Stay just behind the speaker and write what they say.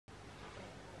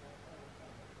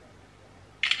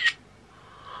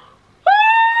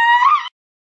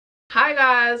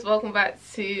guys, welcome back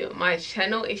to my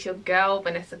channel. It's your girl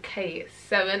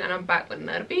VanessaK7 and I'm back with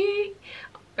another video.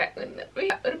 Back with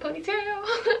a ponytail.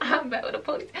 I'm back with a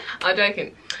ponytail. I'm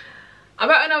joking. I'm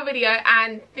back with another video,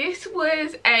 and this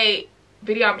was a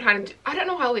video I'm planning to, I don't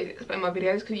know how I always explain my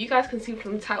videos because you guys can see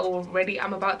from the title already.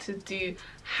 I'm about to do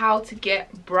how to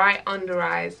get bright under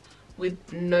eyes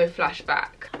with no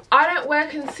flashback. I don't wear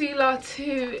concealer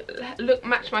to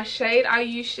match my shade. I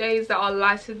use shades that are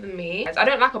lighter than me. I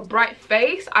don't like a bright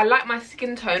face. I like my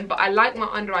skin tone, but I like my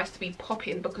under eyes to be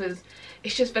popping because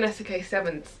it's just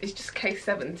VanessaK7. It's just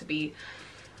K7 to be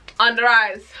under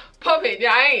eyes popping,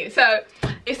 yeah, I ain't. So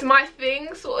it's my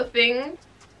thing, sort of thing.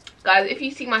 Guys, if you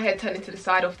see my head turning to the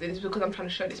side often, it's because I'm trying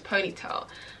to show this ponytail.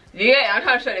 Yeah, I'm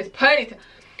trying to show this ponytail.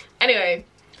 Anyway,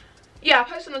 yeah, I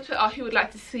posted on Twitter who would like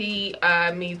to see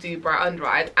me do bright under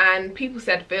eyes, and people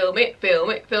said film it, film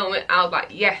it, film it. I was like,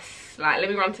 yes, like let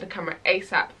me run to the camera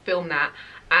ASAP, film that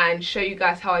and show you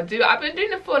guys how I do it. I've been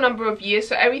doing it for a number of years,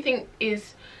 so everything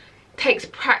takes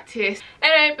practice.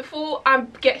 Anyway, before I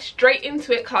get straight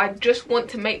into it, because I just want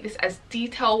to make this as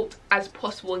detailed as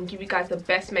possible and give you guys the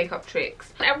best makeup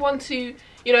tricks. I want everyone to,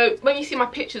 you know, when you see my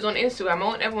pictures on Instagram, I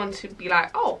want everyone to be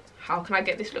like, oh, how can I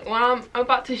get this look? Well, I'm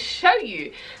about to show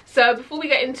you. So before we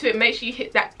get into it, make sure you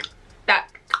hit that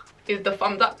is the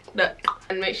thumbs up,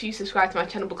 and make sure you subscribe to my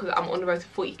channel because I'm on the road to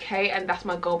 40k, and that's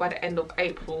my goal by the end of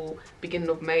April, beginning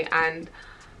of May, and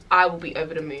I will be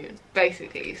over the moon,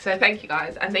 basically. So thank you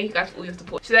guys, and thank you guys for all your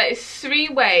support. So there is 3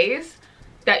 ways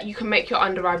that you can make your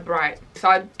under eye bright. So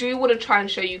I do want to try and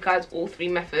show you guys all 3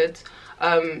 methods,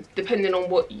 depending on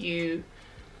what you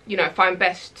know, find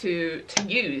best to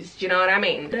use. Do you know what I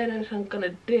mean? Then I'm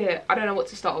gonna do it. I don't know what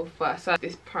to start with first. So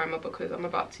this primer, because I'm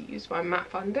about to use my matte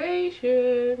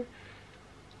foundation.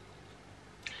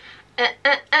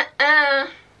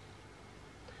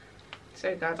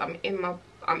 So guys, I'm in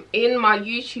my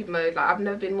YouTube mode. Like, I've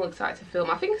never been more excited to film.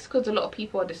 I think it's because a lot of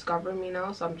people are discovering me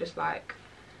now, so I'm just like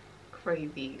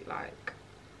crazy. Like,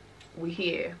 we're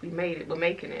here, we made it, we're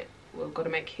making it, we're gonna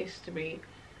make history.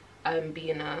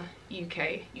 Being a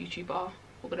UK YouTuber,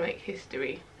 we're gonna make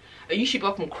history. A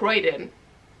YouTuber from Croydon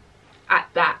at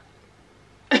that.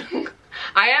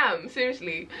 I am,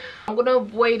 seriously. I'm gonna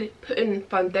avoid putting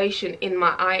foundation in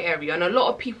my eye area, and a lot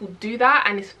of people do that,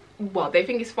 and it's, well, they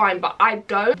think it's fine, but I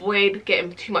don't. Avoid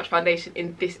getting too much foundation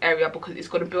in this area because it's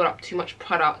going to build up too much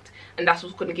product, and that's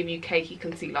what's going to give you cakey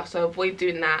concealer. So avoid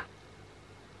doing that.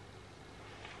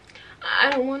 I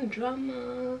don't want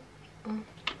drama.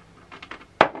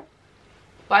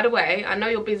 By the way, I know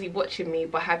you're busy watching me,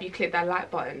 but have you clicked that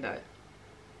like button though?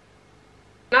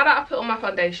 Now that I've put on my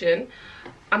foundation,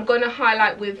 I'm going to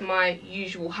highlight with my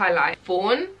usual highlight.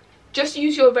 Fawn. Just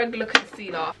use your regular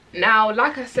concealer. Now,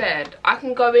 like I said, I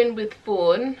can go in with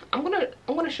Fawn. I'm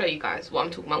gonna show you guys what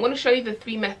I'm talking about. I'm gonna show you the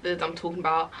 3 methods I'm talking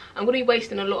about. I'm gonna be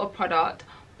wasting a lot of product,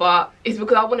 but it's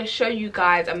because I want to show you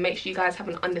guys and make sure you guys have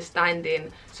an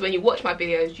understanding, so when you watch my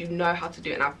videos you know how to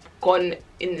do it, and I've gone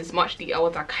in as much detail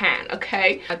as I can.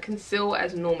 Okay, I conceal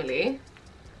as normally,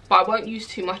 but I won't use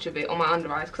too much of it on my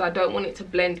under eyes because I don't want it to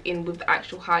blend in with the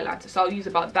actual highlighter, so I'll use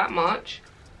about that much.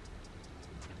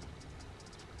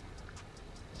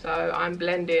 So I'm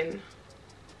blending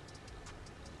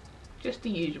just the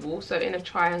usual, so in a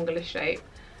triangular shape,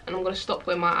 and I'm going to stop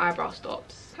where my eyebrow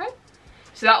stops. Okay,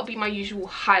 so that'll be my usual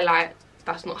highlight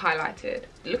that's not highlighted.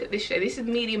 Look at this shade. This is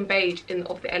medium beige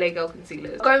of the LA Girl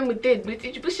concealers. Going with this,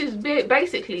 which is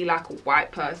basically like a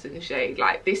white person shade.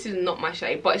 Like, this is not my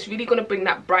shade, but it's really going to bring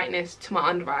that brightness to my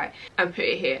under eye, and put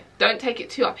it here. Don't take it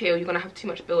too up here, you're going to have too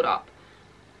much build up.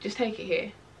 Just take it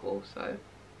here also.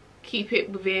 Keep it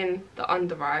within the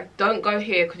under eye. Don't go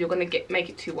here because you're going to make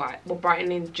it too white. We're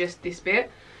brightening just this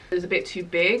bit. It's a bit too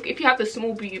big. If you have the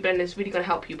small beauty blender, it's really going to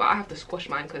help you, but I have to squash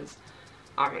mine because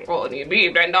I haven't got a new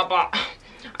beauty blender, but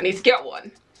I need to get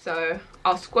one. So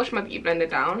I'll squash my beauty blender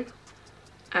down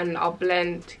and I'll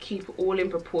blend to keep it all in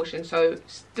proportion. So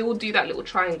still do that little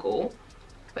triangle,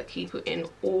 but keep it in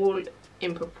all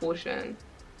in proportion,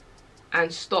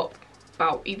 and stop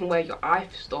about even where your eye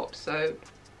stops. So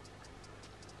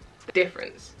the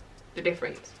difference.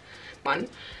 One.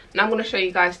 Now I'm going to show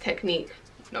you guys technique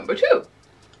number 2.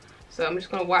 So I'm just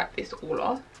going to wipe this all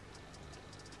off.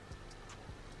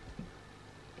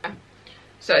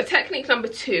 So technique number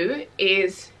 2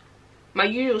 is my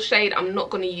usual shade. I'm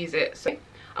not going to use it, so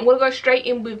I'm going to go straight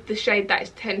in with the shade that is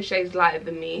 10 shades lighter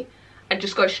than me, and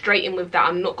just go straight in with that.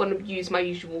 I'm not going to use my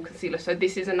usual concealer. So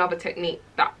this is another technique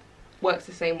that works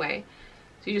the same way.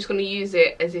 So you're just going to use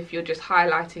it as if you're just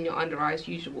highlighting your under eye as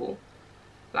usual,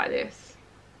 like this.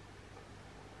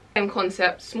 Same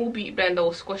concept, small beauty blender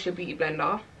or squash your beauty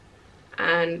blender,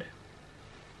 and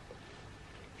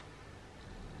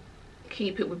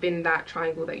keep it within that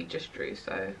triangle that you just drew.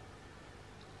 So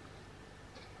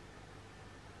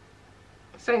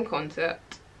same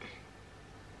concept,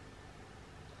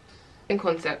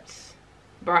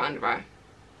 bright under eye.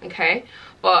 Okay,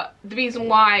 but the reason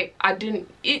why I didn't,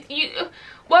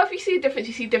 well, if you see a difference,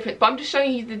 you see a difference, but I'm just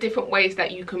showing you the different ways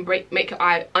that you can make your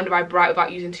under eye bright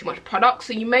without using too much product.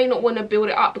 So you may not want to build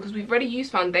it up because we've already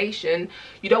used foundation.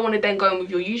 You don't want to then go in with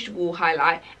your usual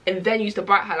highlight and then use the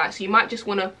bright highlight. So you might just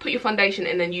want to put your foundation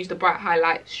and then use the bright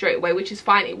highlight straight away, which is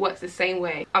fine. It works the same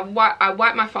way. I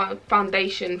wipe my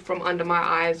foundation from under my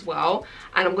eye as well,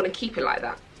 and I'm going to keep it like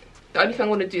that. The only thing I'm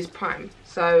going to do is prime.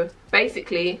 So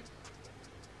basically,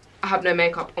 I have no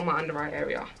makeup on my under eye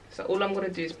area, so all I'm going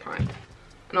to do is prime,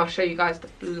 and I'll show you guys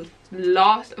the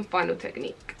last and final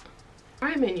technique.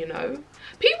 Priming, you know,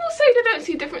 people say they don't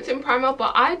see a difference in primer,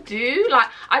 but I do. Like,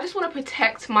 I just want to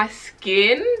protect my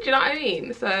skin, do you know what I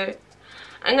mean? So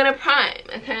I'm going to prime.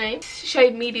 Okay,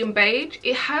 shade medium beige.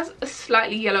 It has a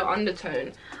slightly yellow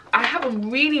undertone. I have a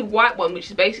really white one, which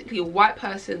is basically a white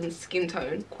person's skin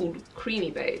tone, called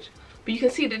creamy beige, but you can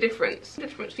see the difference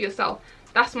for yourself.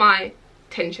 That's my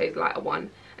 10 shades lighter one,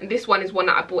 and this one is one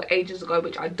that I bought ages ago,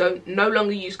 which I don't no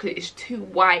longer use because it's too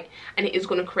white and it is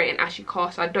going to create an ashy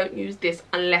cast. So I don't use this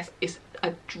unless it's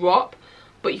a drop,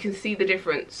 but you can see the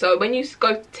difference. So when you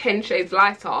go 10 shades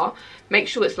lighter, make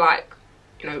sure it's like,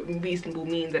 you know, reasonable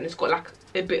means, and it's got like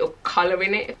a bit of color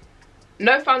in it.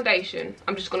 No foundation,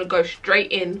 I'm just going to go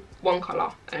straight in one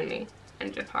color only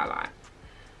and just highlight.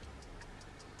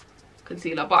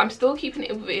 Concealer, but I'm still keeping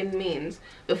it within means.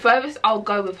 The furthest I'll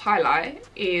go with highlight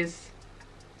is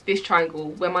this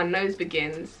triangle where my nose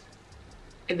begins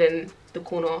and then the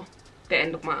corner, the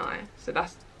end of my eye. So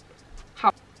that's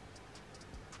how.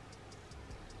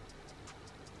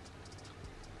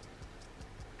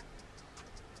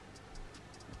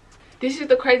 This is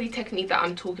the crazy technique that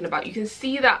I'm talking about. You can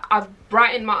see that I've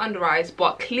brightened my under eyes,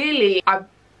 but clearly I've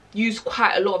used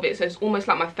quite a lot of it, so it's almost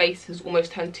like my face has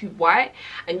almost turned too white,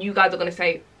 and you guys are going to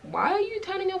say, why are you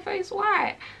turning your face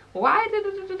white? Why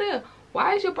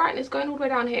is your brightness going all the way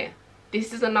down here?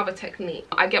 This is another technique.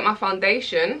 I get my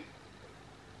foundation,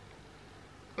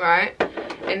 right,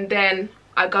 and then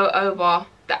I go over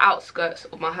the outskirts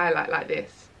of my highlight like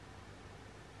this.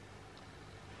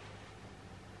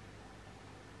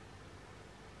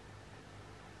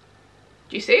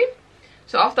 Do you see?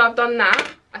 So after I've done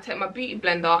that, I take my beauty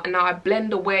blender and now I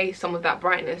blend away some of that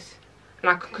brightness, and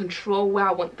I can control where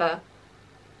I want the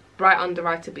bright under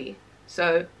eye to be.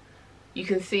 So you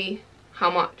can see how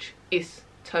much is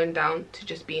toned down to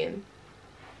just being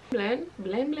blend,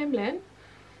 blend, blend, blend.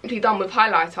 Simply done with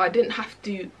highlighter. I didn't have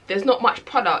to, there's not much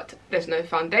product, there's no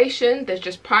foundation, there's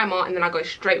just primer, and then I go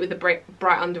straight with the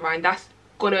bright under eye, and that's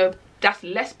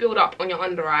less build up on your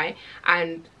under eye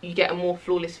and you get a more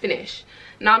flawless finish.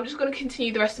 Now I'm just going to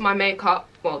continue the rest of my makeup,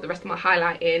 well, the rest of my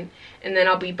highlight in, and then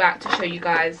I'll be back to show you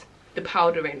guys the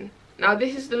powdering. Now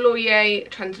this is the Laurier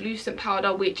translucent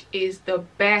powder, which is the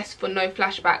best for no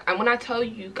flashback. And when I tell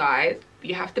you guys,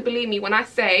 you have to believe me when I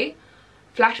say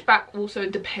flashback also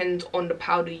depends on the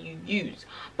powder you use.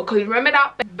 Because remember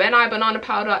that Ben I banana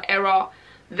powder era?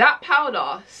 That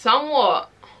powder somewhat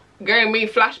gave me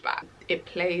flashback. It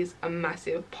plays a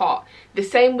massive part. The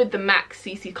same with the MAC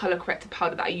CC color corrector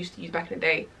powder that I used to use back in the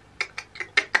day.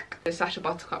 The Sacha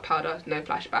Buttercup powder, no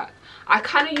flashback. I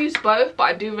kind of use both, but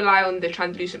I do rely on the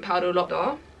translucent powder a lot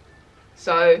though.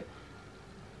 So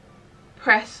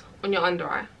press on your under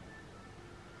eye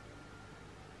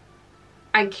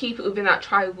and keep it within that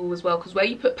triangle as well, because where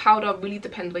you put powder really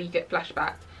depends where you get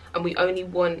flashback, and we only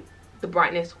want the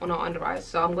brightness on our under eyes.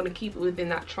 So I'm going to keep it within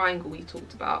that triangle we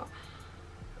talked about.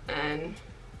 And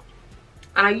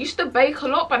I used to bake a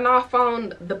lot, but now I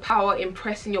found the power in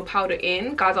pressing your powder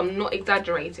in. Guys, I'm not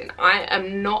exaggerating. I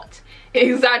am not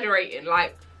exaggerating.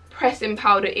 Like, pressing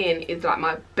powder in is like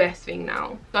my best thing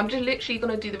now. So I'm just literally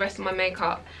gonna do the rest of my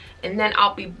makeup, and then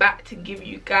I'll be back to give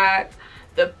you guys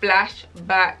the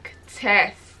flashback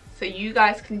test so you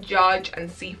guys can judge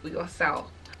and see for yourself.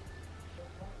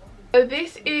 So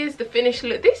this is the finished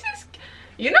look. This is,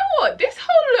 you know what, this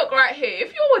whole look right here,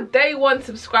 if you're a day one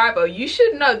subscriber, you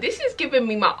should know this is giving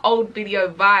me my old video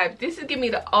vibes. This is giving me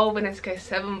the old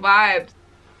VanessaK7 vibes.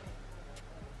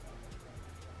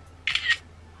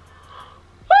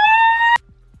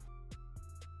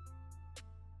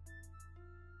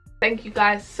 Thank you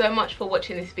guys so much for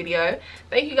watching this video.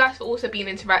 Thank you guys for also being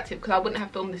interactive, because I wouldn't have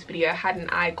filmed this video hadn't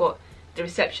I got the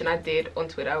reception I did on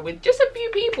Twitter with just a few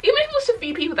people. Even if it was a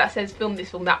few people that says film this,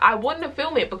 film that, I wouldn't have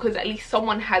filmed it because at least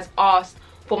someone has asked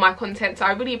for my content. So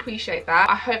I really appreciate that.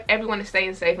 I hope everyone is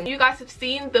staying safe. And you guys have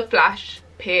seen the flash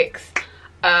pics.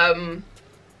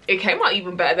 it came out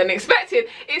even better than expected.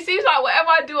 It seems like whatever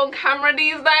I do on camera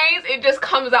these days, it just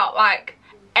comes out like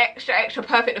extra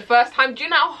perfect the first time. Do you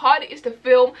know how hard it is to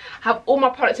film, have all my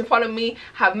products in front of me,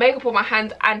 have makeup on my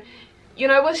hands, and you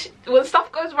know, when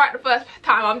stuff goes right the first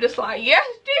time, I'm just like, yes,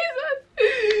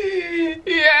 Jesus,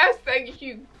 yes, thank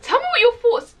you. Tell me what your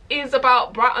thoughts is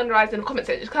about bright under eyes in the comment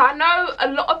section, because I know a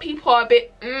lot of people are a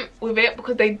bit with it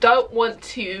because they don't want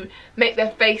to make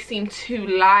their face seem too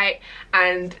light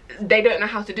and they don't know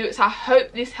how to do it. So I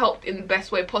hope this helped in the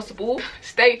best way possible.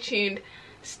 Stay tuned,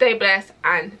 stay blessed,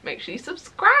 and make sure you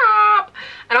subscribe,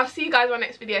 and I'll see you guys in my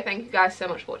next video. Thank you guys so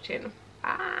much for watching.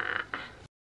 Bye.